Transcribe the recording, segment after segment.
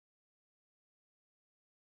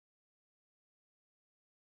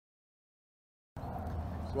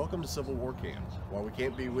Welcome to Civil War Camp. While we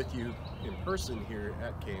can't be with you in person here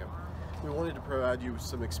at camp, we wanted to provide you with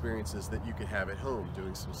some experiences that you could have at home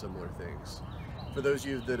doing some similar things. For those of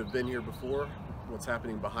you that have been here before, what's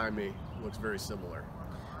happening behind me looks very similar.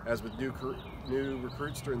 As with new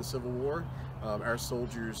recruits during the Civil War, our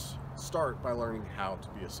soldiers start by learning how to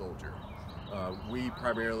be a soldier. We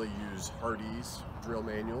primarily use Hardee's drill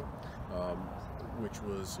manual, which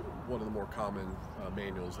was one of the more common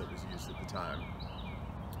manuals that was used at the time.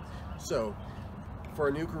 So, for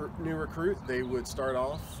a new recruit, they would start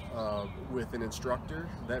off with an instructor.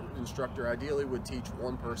 That instructor ideally would teach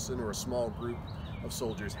one person or a small group of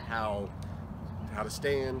soldiers how to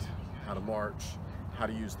stand, how to march, how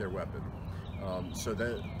to use their weapon. So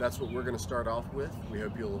that's what we're going to start off with. We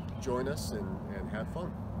hope you'll join us and have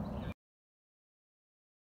fun.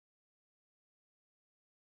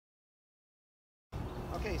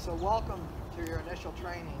 Okay, so welcome to your initial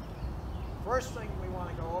training. First thing we want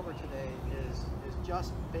to go over today is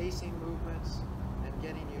just basing movements and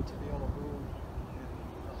getting you to be able to move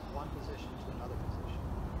from one position to another position.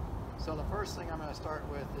 So the first thing I'm going to start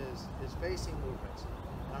with is basing movements.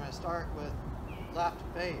 And I'm going to start with left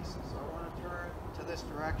base. So I want to turn to this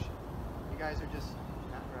direction. You guys are just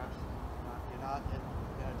at rest. You're not going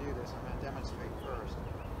to do this. I'm going to demonstrate first.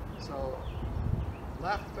 So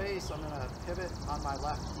left base, I'm going to pivot on my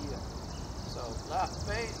left heel. So left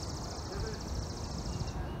base, pivot,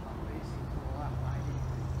 and I'm facing to the left 90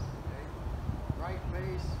 degrees. Okay? Right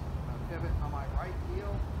base, I'm going to pivot on my right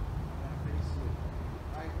heel, I'm going to face you.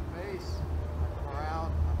 Right base, I come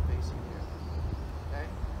around, I'm facing you. Okay?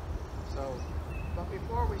 So, but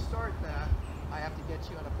before we start that, I have to get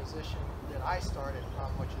you in a position that I started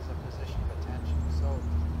from, which is a position of attention. So,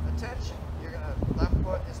 attention, you're going to, left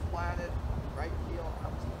foot is planted, right heel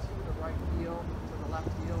comes to the right heel, to the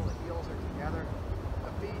left heel, the heels are together.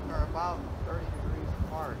 The feet are about 30 degrees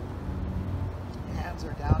apart. Hands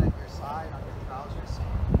are down at your side on your trouser seam,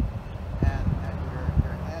 and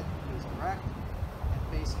your head is erect and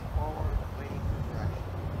facing forward, waiting for direction.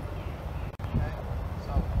 Okay?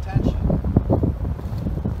 So, attention.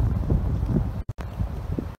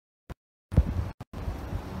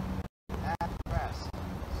 Back, rest.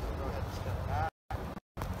 So go ahead and step back,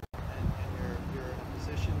 and you're in a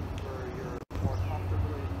position where you're more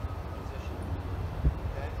comfortably positioned.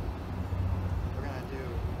 Okay? We're going to do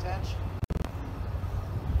attention.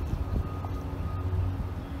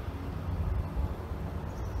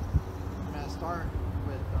 I'm going to start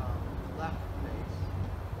with left base.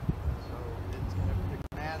 So the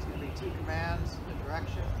command's going to be two commands, the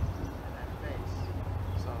direction, and then base.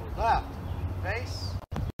 So left, base,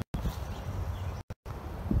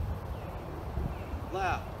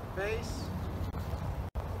 left, base.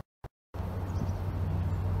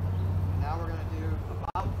 And now we're going to do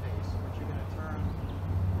about face, which you're going to turn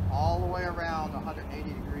all the way around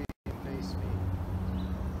 180 degrees and face me.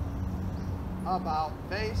 About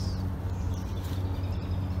face.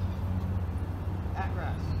 At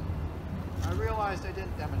rest. I realized I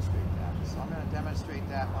didn't demonstrate that, so I'm going to demonstrate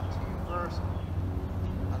that one to you first.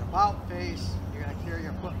 On about face, you're going to carry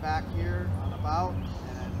your foot back here on about,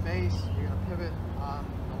 and then face, you're going to pivot on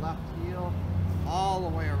the left heel all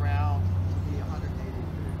the way around to be 180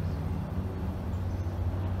 degrees.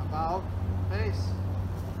 About, face.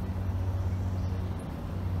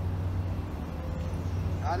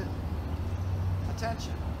 Got it?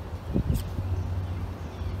 Attention.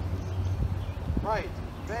 Right,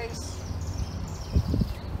 face.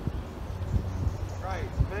 Right,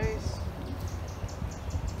 face.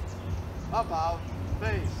 About,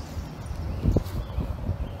 face.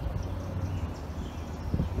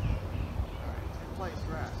 Alright, in place,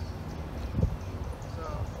 rest. So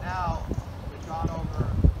now we've gone over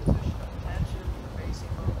position of attention, the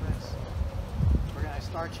facing movements. We're going to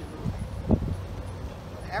start you moving.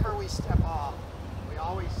 Whenever we step off, we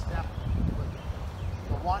always step with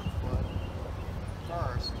the one foot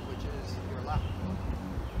first, which is your left foot.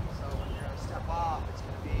 So when you're going to step off, it's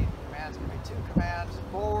going to be, the command's going to be two commands,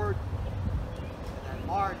 forward, and then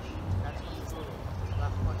march. That's when you move. The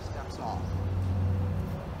left foot steps off.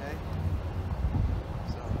 Okay?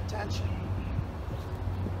 So attention.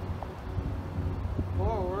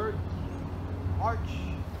 Forward, march.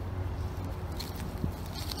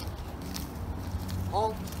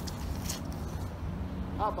 Halt.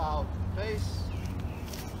 About, face.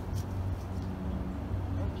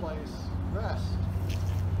 In place, rest.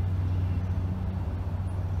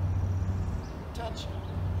 Attention.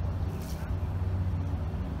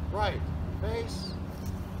 Right, face.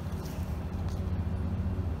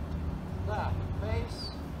 Left,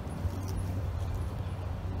 face.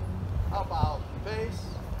 About, face.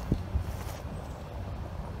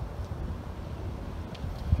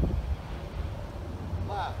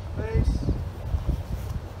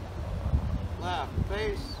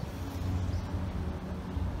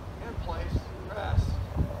 place, rest.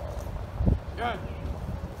 Good. I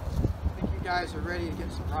think you guys are ready to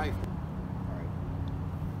get some rifle. All right.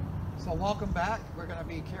 So welcome back. We're going to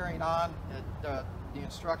be carrying on the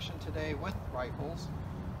instruction today with rifles.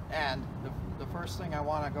 And the first thing I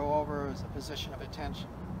want to go over is a position of attention.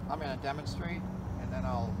 I'm going to demonstrate, and then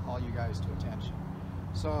I'll call you guys to attention.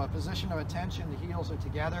 So a position of attention, the heels are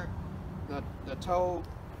together. The toe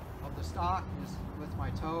of the stock is with my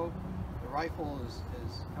toe. The rifle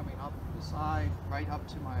is coming up the side, right up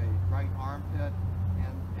to my right armpit,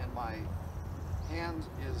 and my hand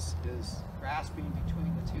is grasping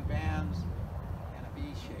between the two bands in a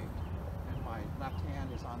V shape. And my left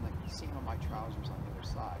hand is on the seam of my trousers on the other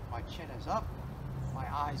side. My chin is up, my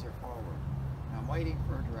eyes are forward. And I'm waiting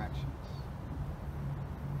for directions.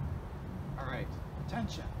 All right,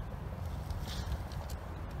 attention.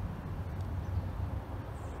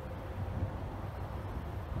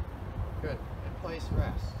 Good. In place,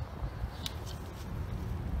 rest.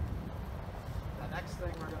 The next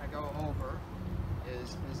thing we're going to go over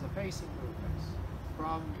is the facing movements.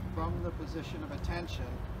 From the position of attention,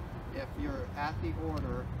 if you're at the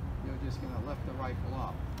order, you're just going to lift the rifle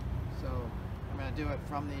up. So I'm going to do it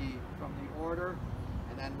from the order,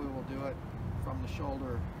 and then we will do it from the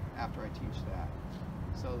shoulder after I teach that.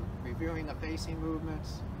 So reviewing the facing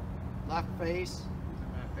movements, left face,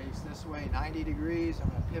 I'm going to face this way 90 degrees, I'm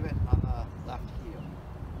going to pivot on the left heel.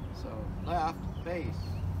 So left face,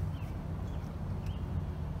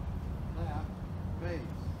 left face.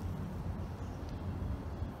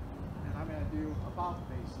 And I'm going to do about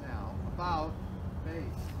face now, about face.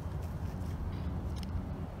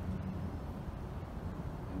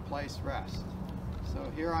 In place, rest.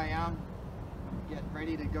 So here I am. I'm getting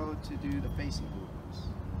ready to go to do the facing movements.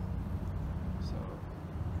 So,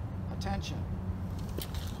 attention.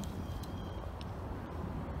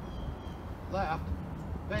 Left,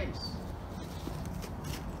 face.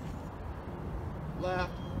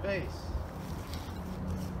 Left, face.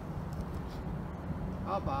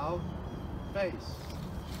 About, face.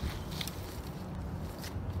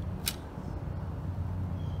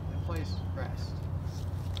 In place, rest.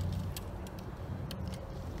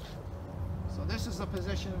 So this is the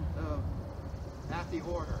position of at the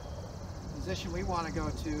order. The position we want to go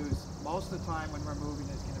to is most of the time when we're moving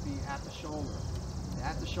is going to be at the shoulder.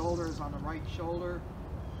 At the shoulder is on the right shoulder,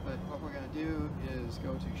 but what we're going to do is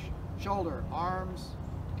go to shoulder, arms,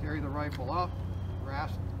 carry the rifle up,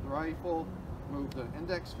 grasp the rifle, move the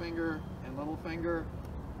index finger and little finger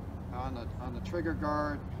on the trigger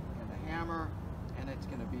guard and the hammer, and it's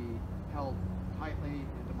going to be held tightly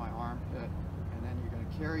into my armpit, and then you're going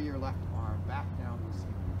to carry your left arm back down to the seam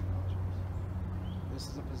of your trousers. This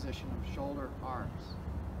is a position of shoulder, arms.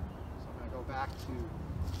 So I'm going to go back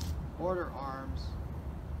to order arms.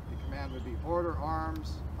 The command would be order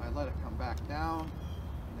arms. I let it come back down,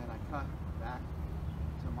 and then I cut back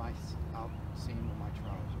to my out seam of my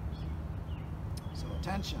trousers. So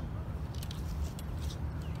attention.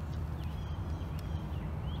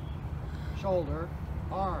 Shoulder,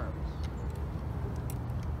 arms.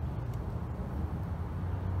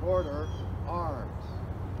 Order, arms.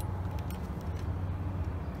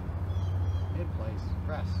 In place,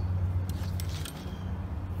 rest.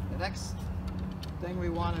 The next thing we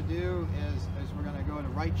want to do is we're going to go to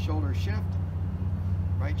right shoulder shift.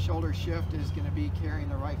 Right shoulder shift is going to be carrying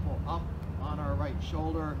the rifle up on our right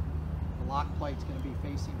shoulder. The lock plate's going to be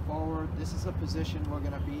facing forward. This is a position we're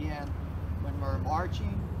going to be in when we're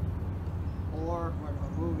marching or when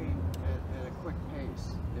we're moving at a quick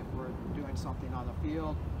pace. If we're doing something on the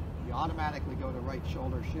field, you automatically go to right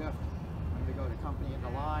shoulder shift. When we go to company in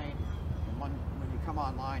the line, and when you come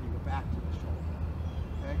online, you go back to the shoulder.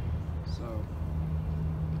 Okay? So,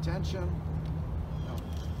 attention. No,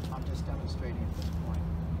 I'm just demonstrating at this point.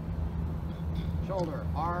 Shoulder,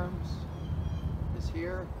 arms is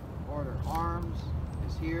here. Order, arms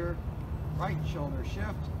is here. Right shoulder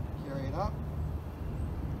shift, carry it up.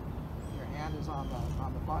 Your hand is on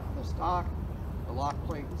the butt of the stock. The lock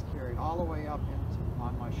plate is carried all the way up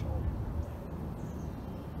on my shoulder.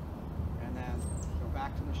 And then go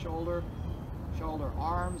back to the shoulder. Shoulder,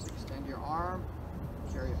 arms, extend your arm,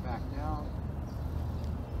 carry it back down.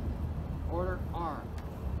 Order, arm,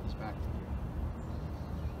 it's back to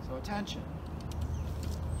you. So attention.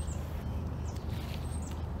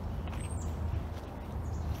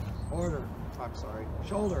 Order, I'm sorry,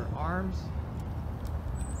 shoulder, arms.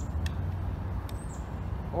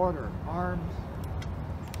 Order, arms.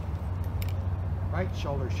 Right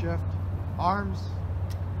shoulder shift, arms.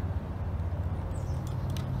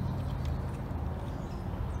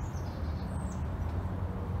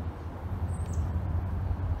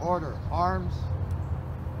 Order, arms.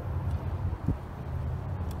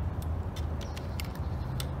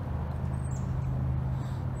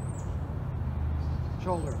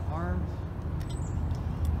 shoulder, arms,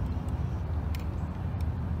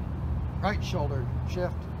 right shoulder,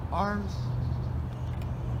 shift, arms,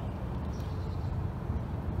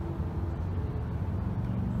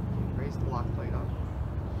 raise the lock plate up.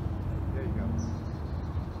 There you go.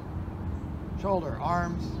 Shoulder,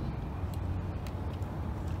 arms,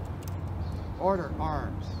 order,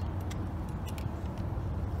 arms,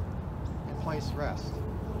 in place, rest.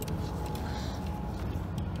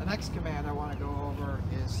 The next command I want to go over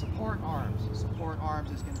is support arms. Support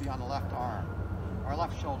arms is going to be on the left arm, or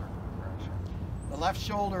left shoulder. The left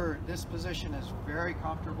shoulder, this position is very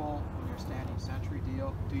comfortable when you're standing sentry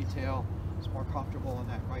detail. It's more comfortable than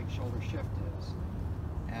that right shoulder shift is.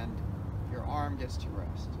 And your arm gets to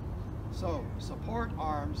rest. So support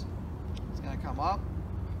arms, it's going to come up.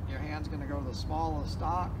 Your hand's going to go to the small of the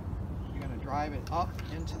stock. You're going to drive it up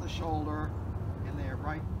into the shoulder, and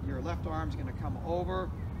your left arm's going to come over,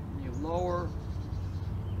 and you lower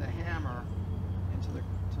the hammer into the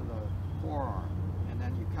forearm, and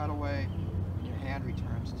then you cut away, and your hand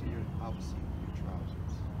returns to your outseat, your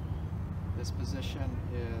trousers. This position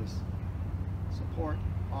is support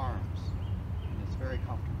arms, and it's very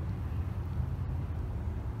comfortable.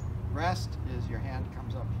 Rest is your hand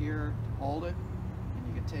comes up here to hold it, and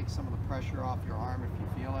you can take some of the pressure off your arm if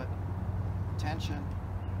you feel it. Tension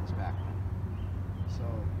is back. So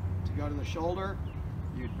to go to the shoulder,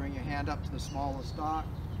 you'd bring your hand up to the small of the stock,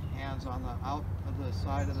 hands on the out of the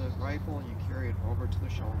side of the rifle, and you carry it over to the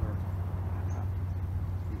shoulder.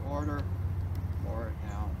 The order, lower it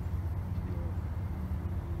down.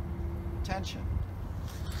 Tension.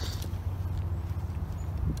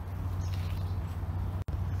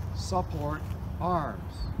 Support arms.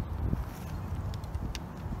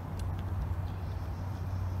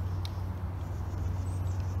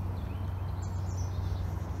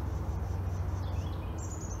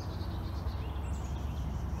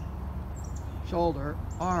 Shoulder,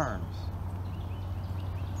 arms.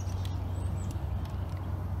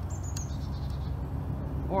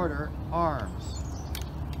 Order, arms.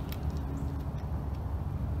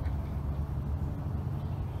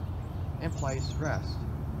 In place, rest.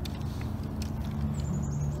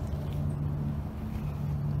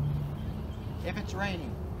 If it's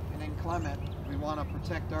raining and inclement, we want to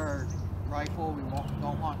protect our rifle. We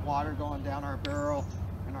don't want water going down our barrel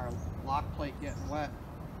and our lock plate getting wet.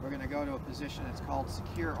 We're going to go to a position that's called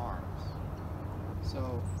secure arms.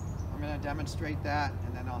 So I'm going to demonstrate that,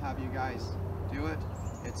 and then I'll have you guys do it.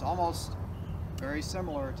 It's almost very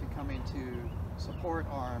similar to coming to support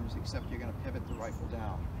arms, except you're going to pivot the rifle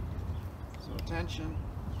down. So attention,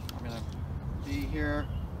 I'm going to be here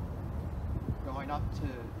going up to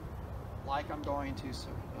like I'm going to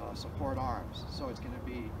support arms. So it's going to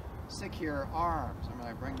be secure arms. I'm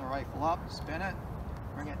going to bring the rifle up, spin it,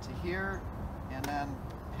 bring it to here, and then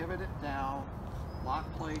pivot it down.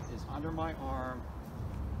 Lock plate is under my arm,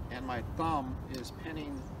 and my thumb is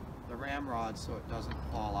pinning the ramrod so it doesn't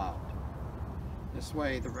fall out. This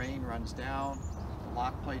way the rain runs down, the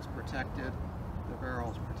lock plate's protected, the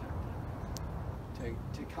barrel's protected.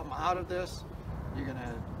 To come out of this, you're going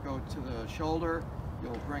to go to the shoulder,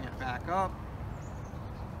 you'll bring it back up,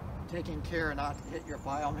 taking care not to hit your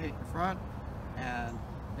file mate in front, and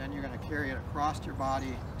then you're going to carry it across your body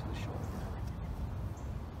to the shoulder.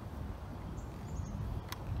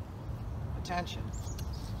 Attention.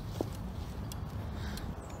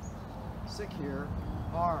 Secure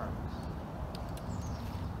arms.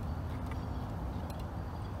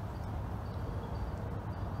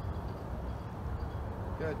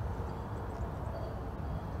 Good.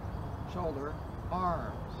 Shoulder,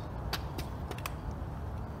 arms.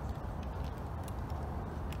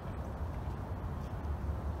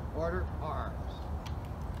 Order, arms.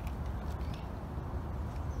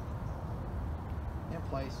 In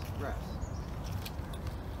place, rest.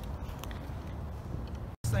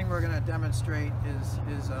 Next thing we're going to demonstrate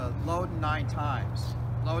is loading 9 times.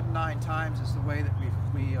 Loading 9 times is the way that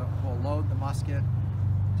we will load the musket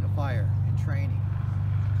to fire in training.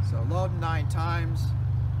 So loading 9 times,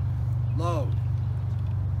 load.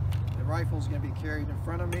 The rifle's going to be carried in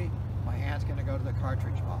front of me. My hand's going to go to the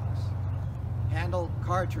cartridge box. Handle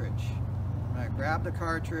cartridge. I'm going to grab the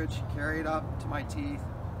cartridge, carry it up to my teeth,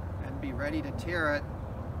 and be ready to tear it.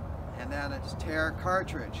 And then it's tear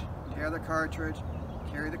cartridge. Tear the cartridge,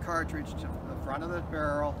 carry the cartridge to the front of the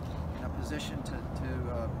barrel in a position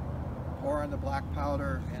to pour in the black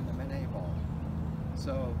powder and the Minet ball.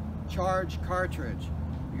 So charge cartridge.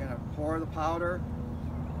 You're going to pour the powder,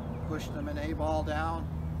 push the Minet ball down,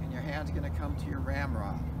 and your hand's going to come to your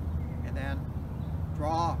ramrod. And then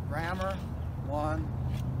draw rammer, 1,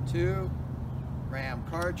 2, ram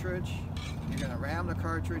cartridge. You're going to ram the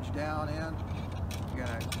cartridge down in. You're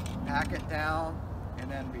going to pack it down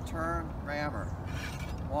and then return rammer.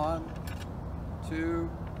 1, 2.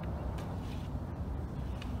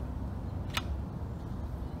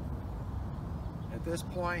 At this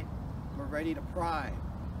point, we're ready to prime.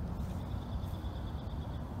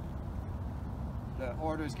 The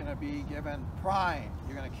order is going to be given prime.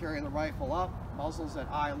 You're going to carry the rifle up, muzzle's at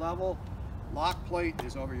eye level, lock plate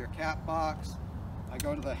is over your cap box. I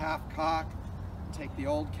go to the half cock, take the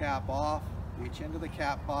old cap off, reach into the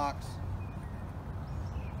cap box,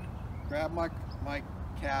 grab my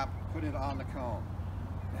cap, put it on the cone,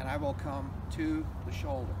 and I will come to the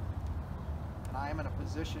shoulder. And I am in a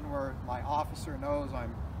position where my officer knows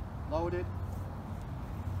I'm loaded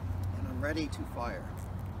and I'm ready to fire.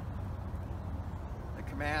 The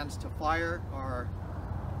commands to fire are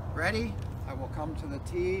ready. I will come to the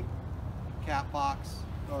T, cap box,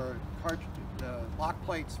 or the lock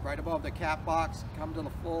plates right above the cap box, come to the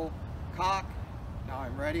full cock. Now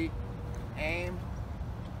I'm ready, aim,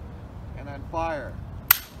 and then fire.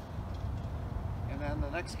 And then the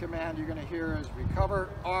next command you're going to hear is recover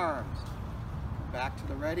arms. Come back to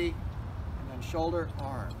the ready, and then shoulder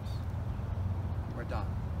arms. We're done.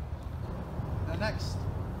 The next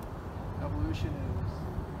evolution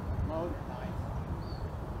is load 9 times.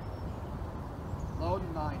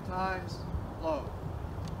 Load 9 times, load.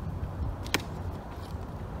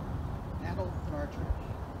 Handle cartridge.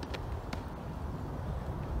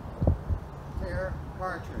 Tear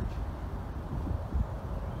cartridge.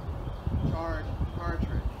 Charge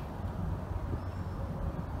cartridge.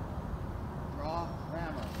 Draw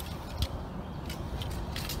rammer.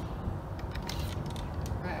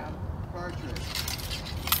 Ram cartridge.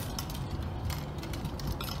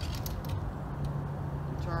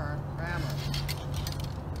 Return rammer.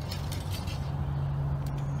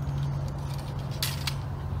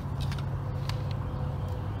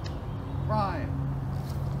 Prime.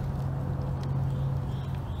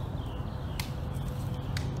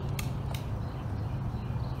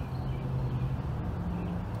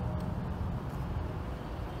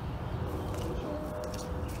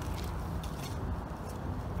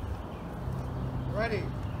 Ready.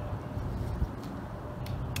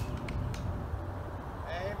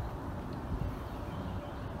 Aim.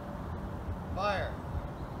 Fire.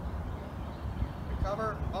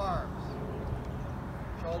 Recover arms.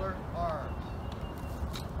 Shoulder arms.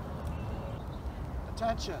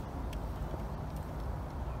 Attention.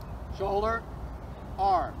 Shoulder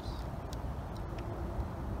arms.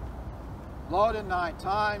 Load in 9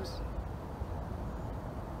 times.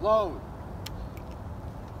 Load.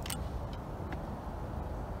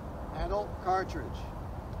 Handle cartridge.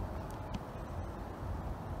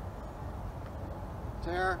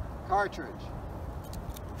 Tear cartridge.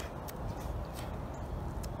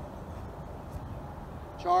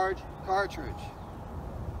 Charge cartridge.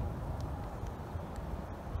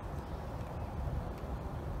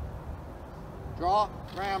 Draw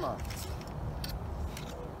rammer.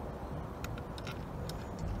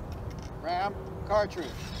 Ram cartridge.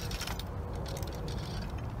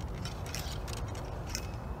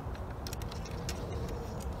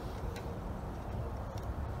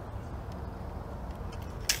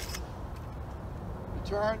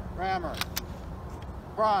 Return rammer.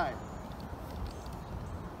 Prime.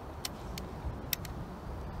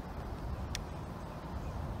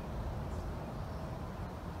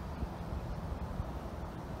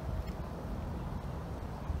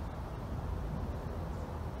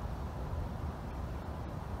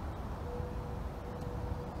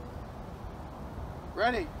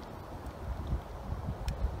 Ready.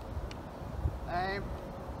 Aim.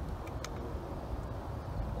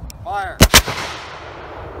 Fire.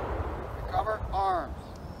 Recover arms.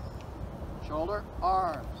 Shoulder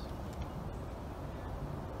arms.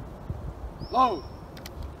 Load.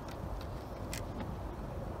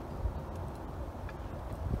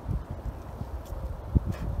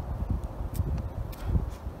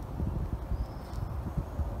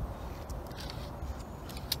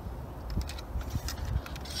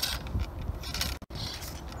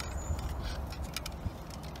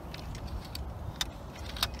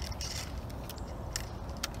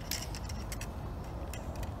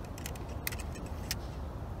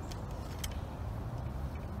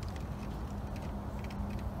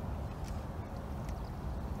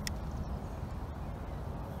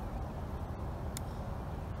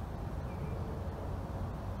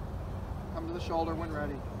 Come to the shoulder when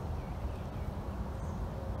ready.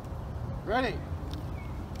 Ready.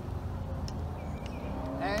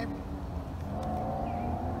 Aim.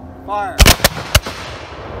 Fire.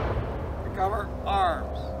 Recover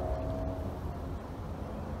arms.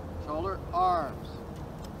 shoulder, arms.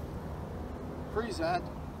 Present,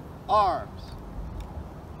 arms.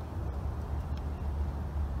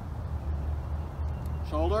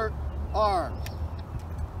 Shoulder, arms.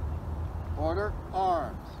 Quarter,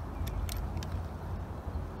 arms.